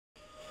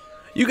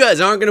You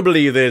guys aren't going to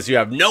believe this. You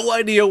have no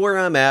idea where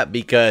I'm at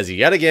because,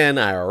 yet again,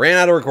 I ran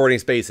out of recording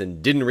space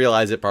and didn't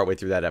realize it partway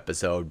through that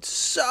episode.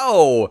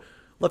 So,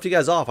 left you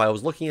guys off. I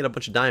was looking at a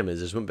bunch of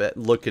diamonds. Just went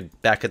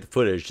back at the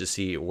footage to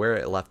see where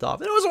it left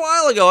off. And it was a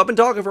while ago. I've been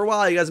talking for a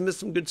while. You guys missed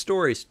some good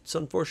stories. It's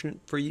unfortunate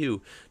for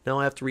you. Now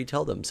I have to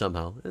retell them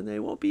somehow. And they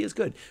won't be as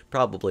good,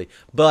 probably.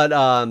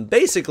 But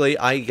basically,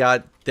 I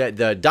got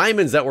the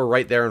diamonds that were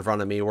right there in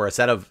front of me were a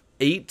set of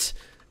 8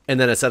 and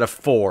then a set of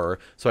 4.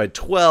 So I had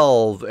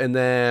 12, and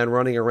then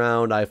running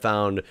around, I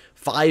found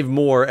 5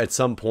 more at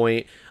some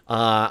point.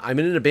 I'm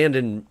in an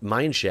abandoned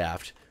mine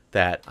shaft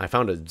that I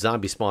found a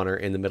zombie spawner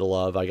in the middle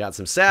of. I got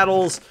some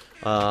saddles,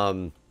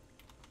 and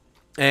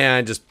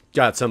just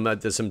got some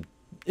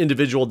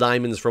individual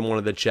diamonds from one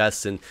of the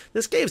chests. And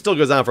this game still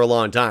goes on for a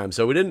long time,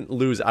 so we didn't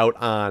lose out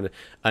on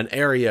an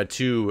area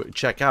to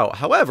check out.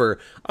 However,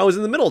 I was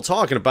in the middle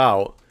talking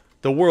about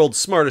the world's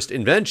smartest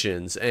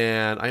inventions,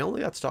 and I only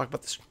got to talk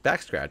about the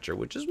back scratcher,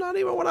 which is not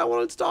even what I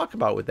wanted to talk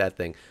about with that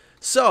thing.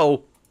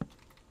 So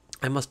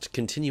I must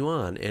continue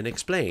on and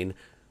explain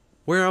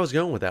where I was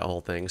going with that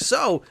whole thing.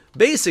 So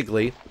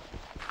basically,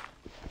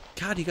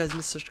 God, you guys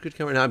missed such a good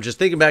comment. Now I'm just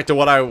thinking back to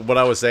what I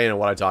was saying and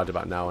what I talked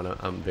about now, and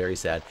I'm very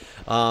sad.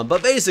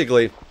 But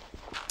basically,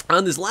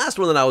 on this last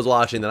one that I was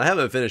watching, that I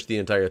haven't finished the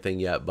entire thing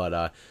yet,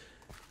 but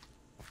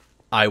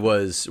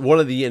one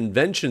of the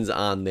inventions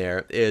on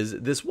there is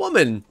this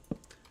woman.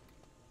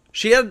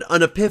 She had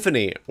an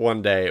epiphany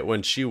one day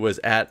when she was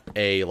at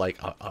a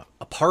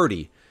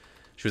party.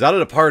 She was out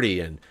at a party,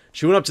 and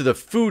she went up to the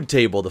food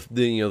table,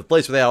 the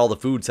place where they had all the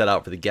food set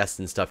out for the guests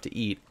and stuff to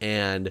eat,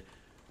 and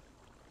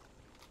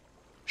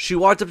she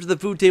walked up to the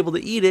food table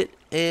to eat it,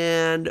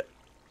 and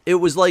it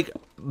was like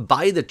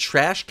by the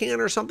trash can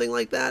or something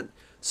like that.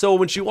 So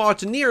when she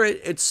walked near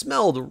it, it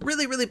smelled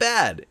really, really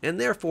bad, and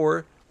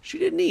therefore she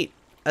didn't eat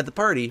at the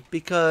party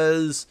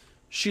because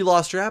she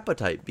lost her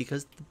appetite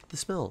because the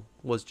smell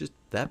was just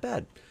that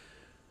bad.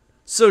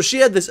 So she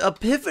had this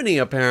epiphany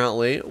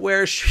apparently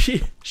where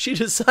she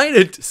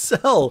decided to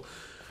sell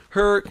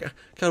her,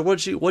 God,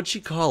 what'd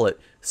she call it?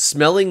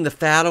 Smelling the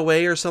fat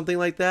away or something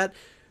like that.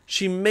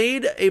 She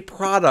made a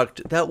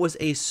product that was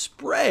a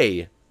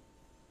spray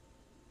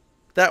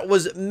that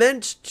was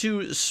meant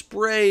to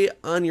spray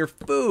on your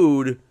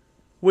food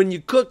when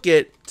you cook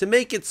it to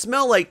make it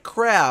smell like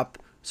crap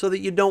so that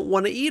you don't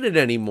want to eat it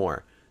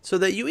anymore. So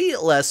that you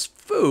eat less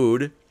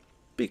food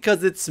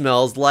because it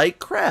smells like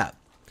crap.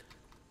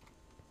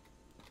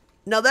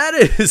 Now that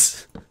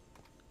is,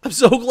 I'm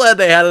so glad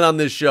they had it on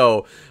this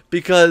show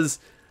because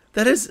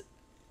that is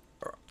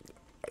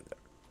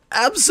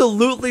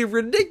absolutely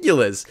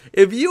ridiculous.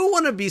 If you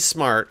want to be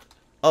smart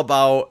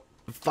about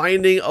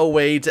finding a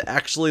way to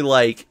actually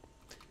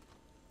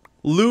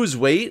lose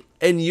weight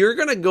and you're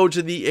going to go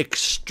to the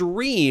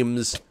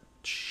extremes,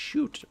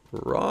 shoot,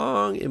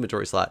 wrong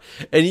inventory slot.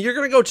 And you're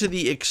going to go to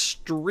the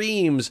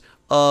extremes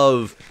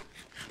of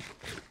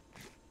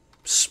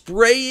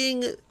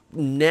spraying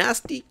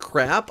nasty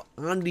crap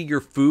onto your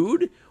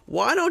food.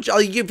 Why don't you,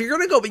 if you're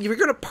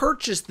going to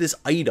purchase this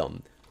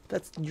item,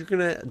 you're going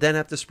to then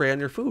have to spray on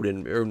your food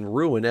and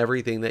ruin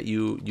everything that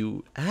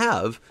you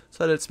have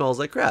so that it smells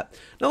like crap.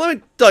 Now let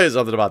me tell you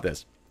something about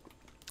this.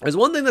 There's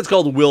one thing that's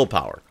called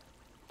willpower.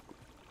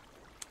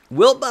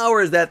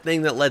 Willpower is that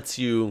thing that lets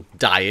you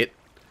diet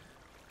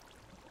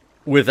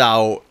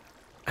without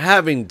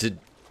having to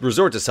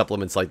resort to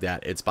supplements like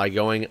that. It's by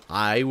going,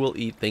 I will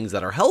eat things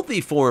that are healthy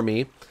for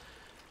me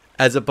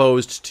as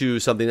opposed to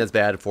something that's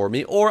bad for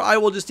me, or I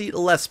will just eat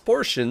less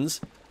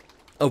portions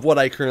of what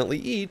I currently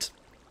eat.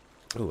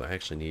 Oh, I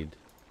actually need,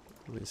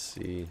 let me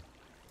see.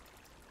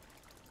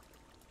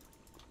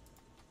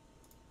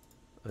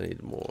 I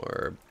need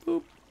more.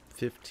 Boop.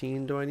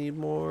 15, do I need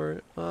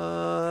more?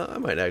 I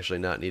might actually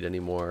not need any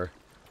more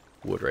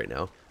wood right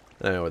now.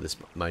 I don't know where this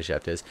mine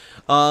shaft is.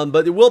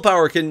 But the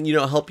willpower can,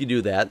 help you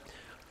do that.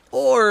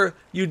 Or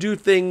you do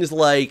things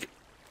like,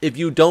 if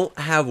you don't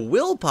have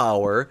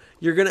willpower,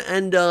 you're going to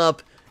end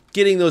up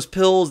getting those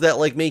pills that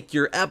make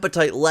your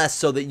appetite less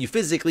so that you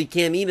physically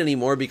can't eat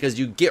anymore because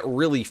you get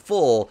really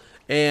full,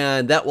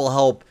 and that will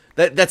help.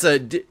 That's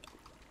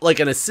like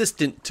an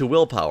assistant to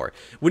willpower.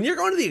 When you're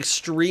going to the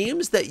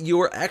extremes that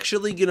you're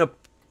actually going to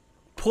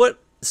put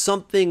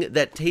something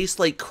that tastes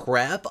like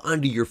crap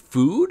onto your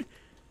food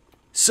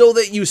so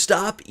that you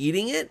stop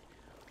eating it,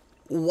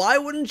 why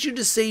wouldn't you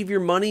just save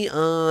your money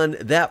on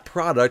that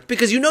product?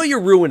 Because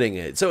you're ruining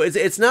it. So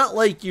it's not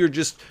like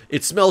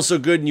it smells so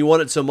good and you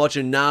want it so much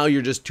and now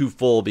you're just too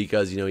full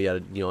because you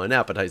had an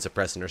appetite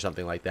suppressant or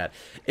something like that.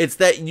 It's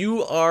that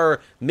you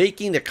are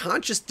making the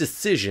conscious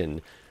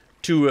decision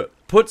to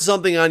put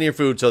something on your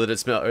food so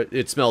that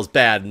it smells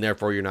bad and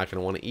therefore you're not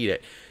going to want to eat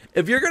it.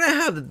 If you're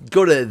going to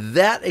go to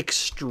that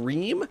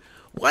extreme,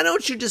 why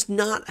don't you just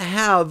not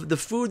have the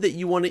food that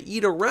you want to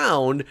eat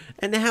around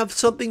and have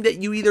something that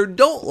you either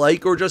don't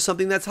like or just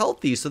something that's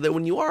healthy so that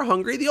when you are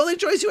hungry, the only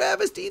choice you have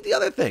is to eat the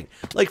other thing.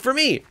 Like for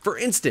me, for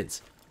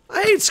instance,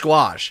 I hate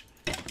squash.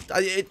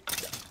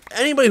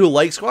 Anybody who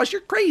likes squash,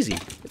 you're crazy.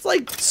 It's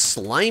like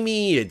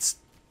slimy, it's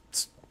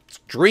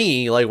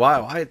stringy. Like,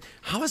 why?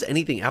 How is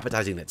anything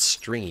appetizing that's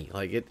stringy?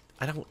 Like,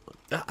 I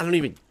don't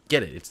even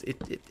get it.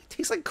 It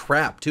tastes like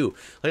crap too.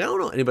 Like, I don't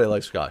know anybody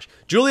likes squash.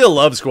 Julia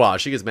loves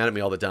squash. She gets mad at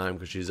me all the time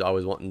because she's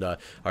always wanting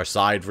our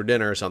side for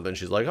dinner or something.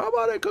 She's like, how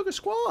about I cook a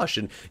squash?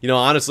 And you know,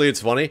 honestly,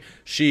 it's funny.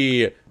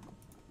 She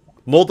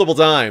multiple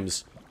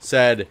times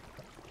said,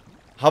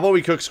 how about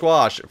we cook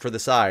squash for the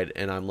side?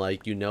 And I'm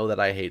like, you know that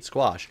I hate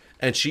squash.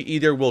 And she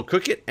either will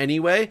cook it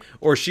anyway,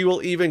 or she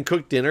will even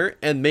cook dinner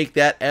and make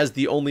that as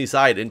the only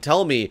side and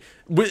tell me,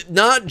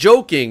 not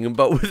joking,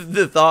 but with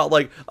the thought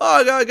like,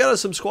 oh, I got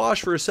us some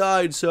squash for a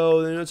side,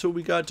 so that's what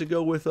we got to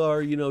go with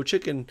our, you know,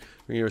 chicken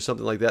or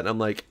something like that. And I'm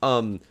like,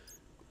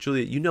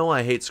 Julia, you know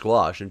I hate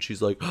squash. And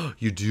she's like, oh,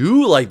 you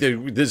do? Like,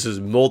 this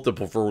is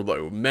multiple for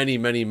like many.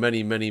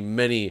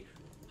 Hi,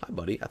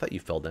 buddy. I thought you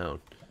fell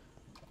down.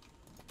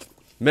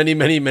 Many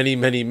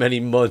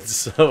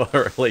months of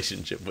our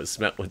relationship was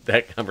spent with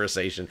that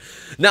conversation.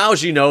 Now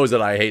she knows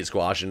that I hate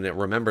squash, and it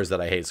remembers that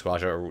I hate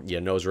squash, or yeah,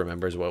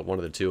 remembers one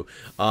of the two.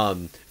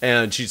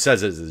 And she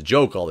says it as a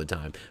joke all the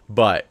time,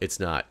 but it's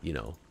not, you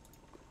know,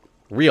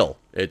 real.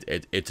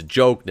 It's a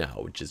joke now,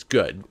 which is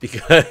good,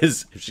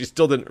 because if she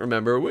still didn't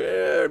remember,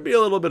 it'd be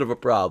a little bit of a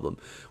problem.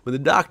 When the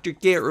doctor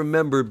can't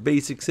remember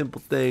basic,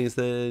 simple things,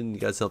 then you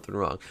got something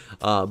wrong.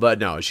 But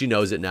no, she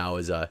knows it now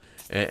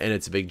and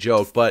it's a big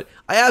joke. But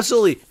I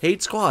absolutely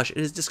hate squash. It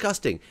is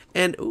disgusting.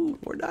 And, ooh,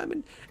 more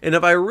diamond. And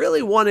if I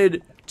really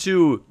wanted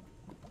to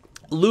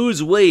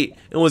lose weight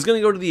and was going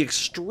to go to the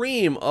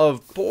extreme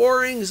of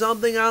pouring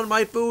something on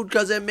my food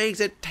because it makes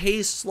it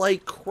taste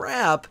like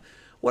crap,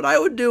 what I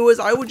would do is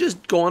I would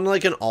just go on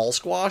like an all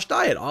squash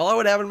diet. All I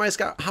would have in my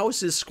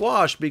house is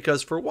squash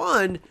because, for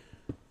one,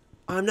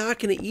 I'm not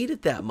going to eat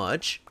it that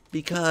much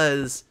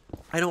because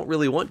I don't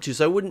really want to.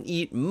 So I wouldn't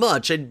eat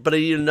much, but I'd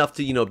eat enough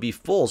to, you know, be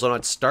full so I'm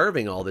not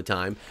starving all the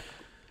time.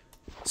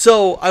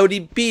 So I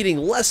would be eating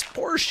less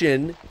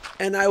portion,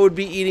 and I would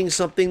be eating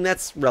something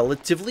that's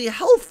relatively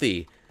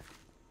healthy.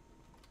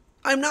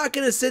 I'm not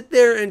going to sit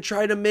there and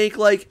try to make,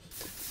 like,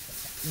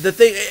 the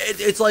thing,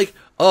 it's like,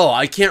 oh,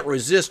 I can't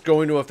resist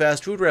going to a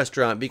fast food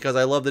restaurant because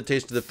I love the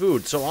taste of the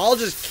food. So I'll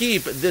just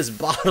keep this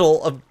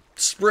bottle of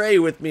spray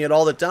with me at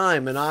all the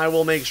time, and I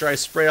will make sure I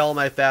spray all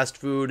my fast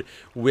food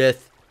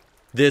with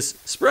this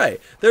spray.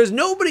 There's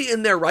nobody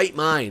in their right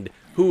mind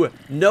who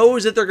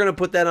knows that they're going to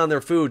put that on their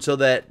food so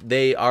that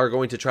they are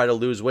going to try to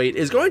lose weight,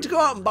 is going to go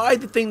out and buy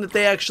the thing that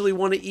they actually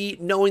want to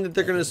eat, knowing that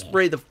they're going to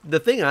spray the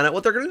thing on it.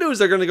 What they're going to do is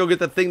they're going to go get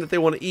the thing that they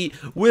want to eat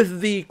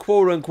with the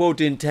quote-unquote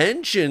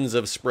intentions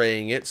of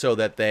spraying it so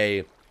that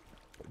they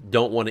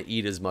don't want to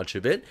eat as much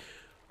of it.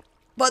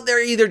 But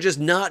they're either just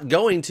not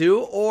going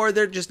to, or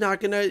they're just not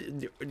going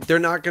to,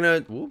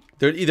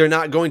 they're either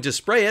not going to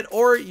spray it,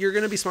 or you're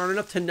going to be smart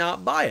enough to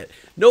not buy it.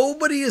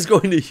 Nobody is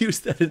going to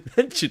use that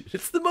invention.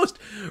 It's the most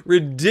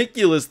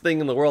ridiculous thing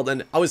in the world.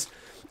 And I was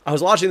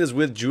watching this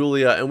with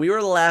Julia, and we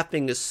were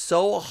laughing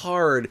so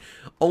hard,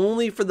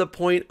 only for the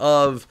point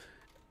of,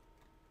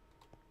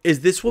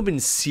 is this woman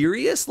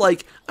serious?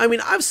 Like, I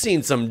mean, I've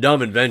seen some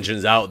dumb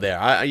inventions out there.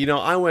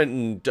 I went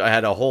and I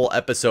had a whole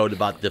episode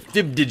about the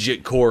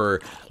fib-digit core,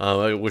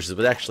 which was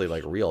actually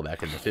like real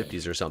back in the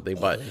 50s or something.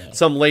 But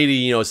some lady,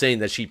 you know, saying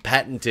that she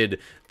patented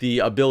the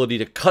ability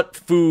to cut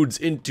foods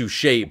into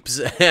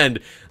shapes, and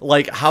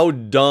like how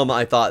dumb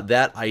I thought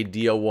that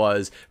idea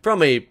was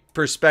from a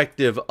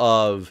perspective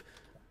of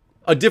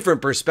a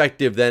different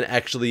perspective than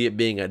actually it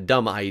being a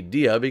dumb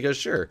idea. Because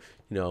sure,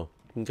 you know,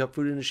 you can cut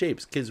food into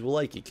shapes. Kids will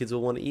like it. Kids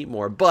will want to eat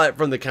more. But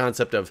from the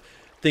concept of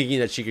thinking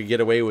that she could get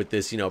away with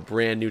this, you know,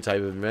 brand new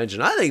type of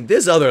invention, I think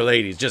this other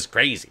lady's just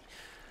crazy.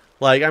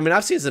 Like, I mean,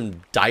 I've seen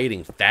some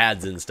dieting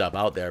fads and stuff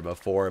out there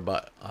before,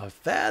 but a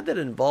fad that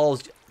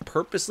involves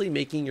purposely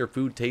making your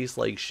food taste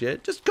like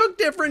shit, just cook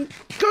different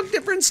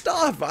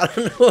stuff. I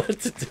don't know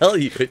what to tell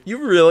you.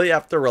 You really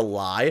have to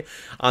rely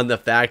on the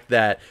fact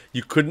that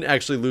you couldn't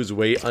actually lose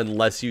weight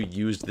unless you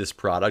used this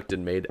product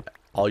and made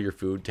all your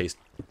food taste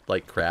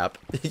like crap.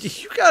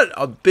 You got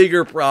a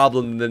bigger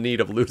problem than the need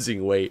of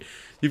losing weight.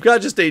 You've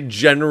got just a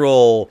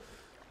general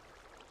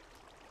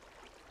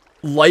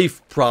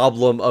life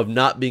problem of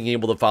not being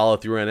able to follow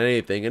through on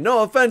anything. And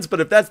no offense,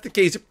 but if that's the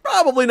case, you're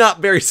probably not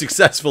very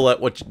successful at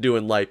what you do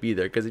in life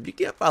either. Because if you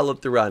can't follow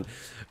through on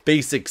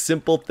basic,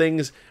 simple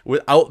things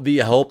without the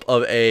help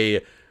of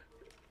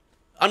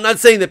I'm not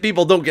saying that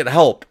people don't get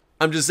help.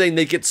 I'm just saying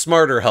they get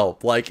smarter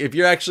help. Like, if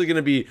you're actually going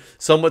to be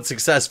somewhat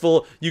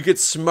successful, you get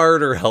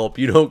smarter help.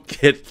 You don't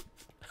get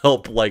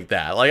help like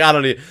that. Like, I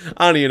don't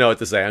even know what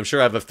to say. I'm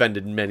sure I've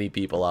offended many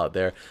people out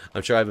there.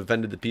 I'm sure I've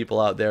offended the people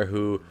out there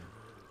who...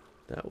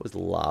 That was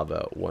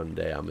lava one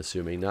day, I'm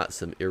assuming. Not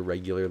some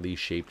irregularly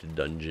shaped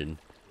dungeon.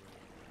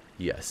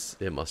 Yes,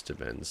 it must have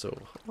been.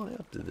 So, how high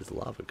up did this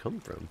lava come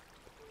from?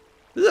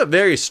 This is a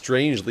very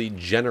strangely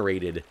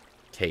generated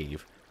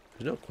cave.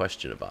 There's no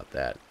question about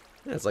that.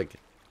 It's like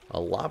a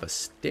lava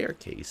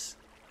staircase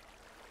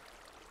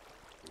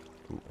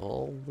from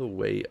all the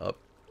way up.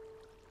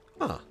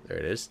 Ah, there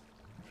it is.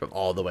 From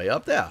all the way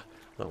up there.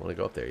 I don't want to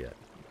go up there yet.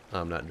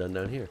 I'm not done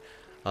down here.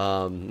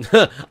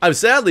 I've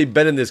sadly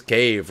been in this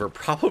cave for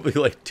probably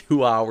like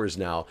 2 hours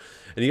now,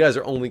 and you guys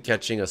are only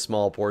catching a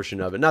small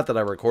portion of it. Not that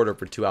I recorded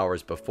for 2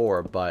 hours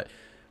before, but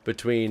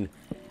between,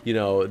 you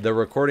know, the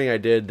recording I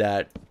did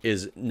that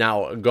is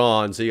now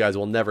gone, so you guys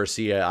will never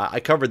see it. I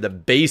covered the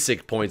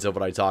basic points of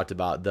what I talked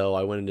about, though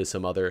I went into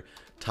some other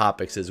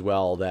topics as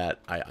well that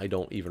I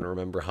don't even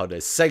remember how to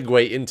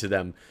segue into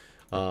them,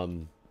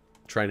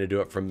 trying to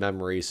do it from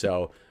memory.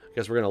 So I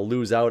guess we're going to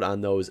lose out on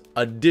those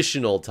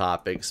additional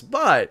topics,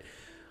 but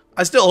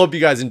I still hope you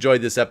guys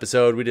enjoyed this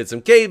episode. We did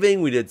some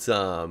caving, we did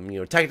some, you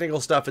know, technical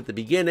stuff at the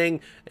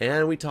beginning,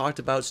 and we talked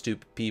about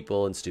stupid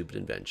people and stupid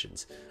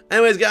inventions.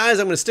 Anyways, guys,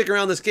 I'm going to stick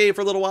around this cave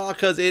for a little while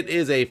because it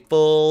is a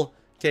full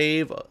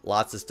cave.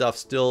 Lots of stuff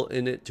still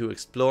in it to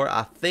explore,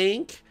 I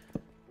think.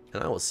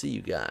 And I will see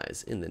you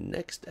guys in the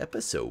next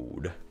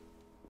episode.